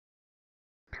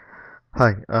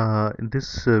Hi, in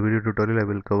this video tutorial I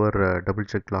will cover double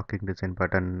check locking design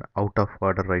pattern out of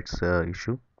order rights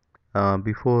issue.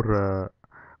 Before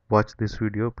watch this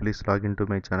video, please log into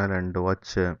my channel and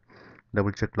watch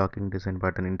double check locking design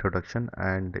pattern introduction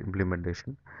and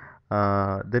implementation.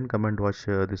 Then come and watch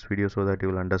this video so that you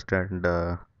will understand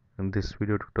in this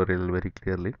video tutorial very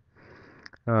clearly.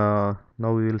 Now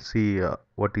we will see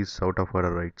what is out of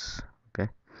order rights. Okay,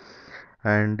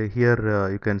 and here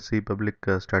you can see public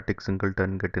static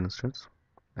singleton get instance,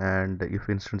 and if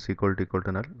instance equal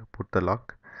to null, put the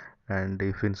lock, and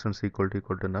if instance equal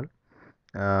to null,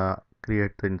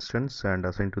 create the instance and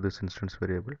assign to this instance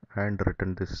variable and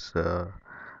return this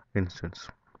instance.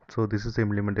 So this is the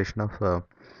implementation of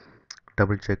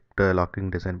double checked locking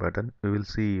design pattern. We will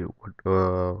see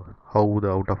how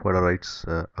the out of order writes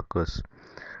occurs.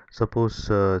 Suppose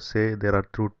say there are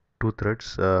two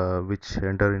threads which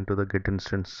enter into the get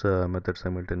instance method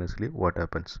simultaneously. What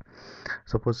happens?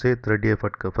 Suppose say thread A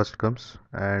first comes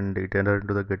and it enter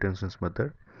into the get instance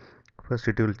method. First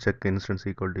it will check instance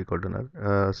equal to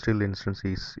null. Still instance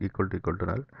is equal to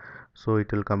null. So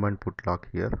it will come and put lock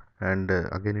here, and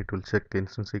again it will check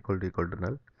instance equal to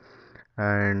null,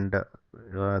 and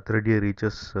thread A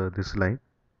reaches this line.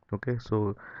 Okay,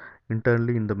 so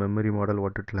internally in the memory model,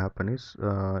 what it will happen is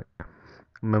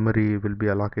memory will be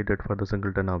allocated for the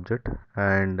singleton object,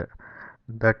 and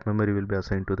that memory will be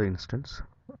assigned to the instance.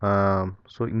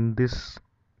 So in this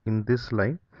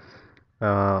line,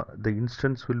 the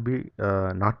instance will be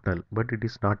not null, but it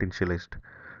is not initialized.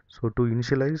 So to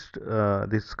initialize,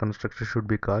 this constructor should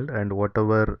be called, and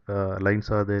whatever lines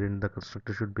are there in the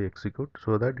constructor should be executed,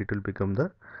 so that it will become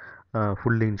the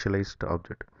fully initialized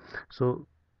object. So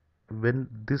when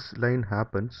this line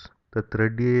happens, the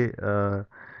thread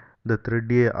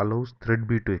A allows thread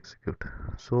B to execute.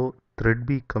 So thread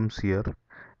B comes here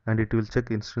and it will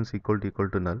check instance equal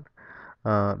to null,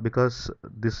 because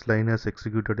this line has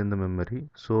executed in the memory.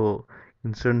 So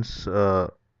instance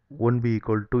won't be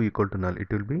equal to null,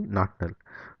 it will be not null.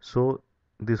 So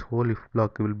this whole if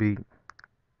block will be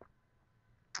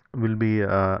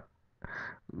uh,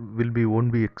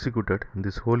 won't be executed.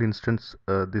 This whole instance,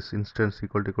 this instance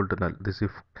equal to null, this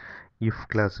if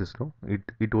class is no,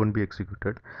 it won't be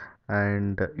executed,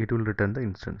 and it will return the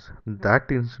instance.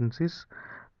 That instance is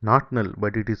not null,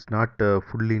 but it is not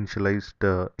fully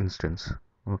initialized instance.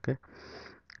 Okay,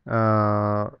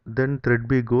 then thread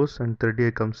B goes and thread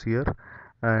A comes here,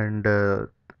 and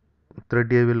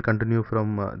thread A will continue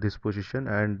from this position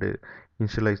and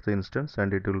initialize the instance,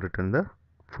 and it will return the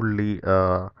fully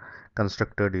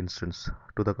constructed instance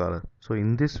to the caller. So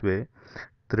in this way,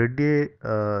 thread A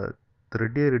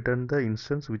return the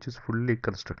instance which is fully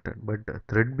constructed, but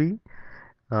thread B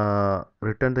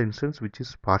return the instance which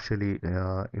is partially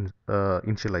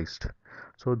initialized.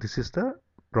 So this is the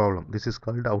problem. This is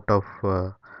called out of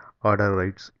order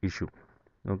rights issue.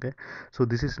 Okay, so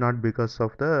this is not because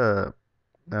of the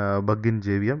bug in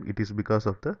JVM, it is because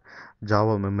of the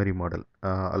Java memory model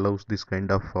allows this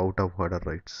kind of out of order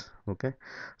writes. Okay,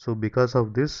 so because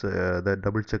of this, the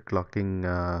double check locking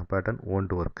pattern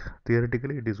won't work.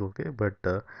 Theoretically it is okay, but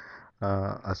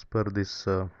as per this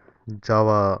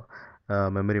Java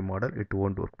memory model, it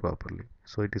won't work properly.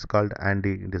 So it is called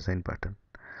anti design pattern.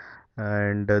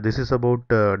 And this is about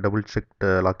double checked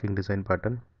locking design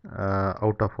pattern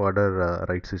out of order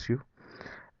rights issue.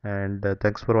 And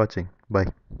thanks for watching.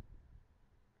 Bye.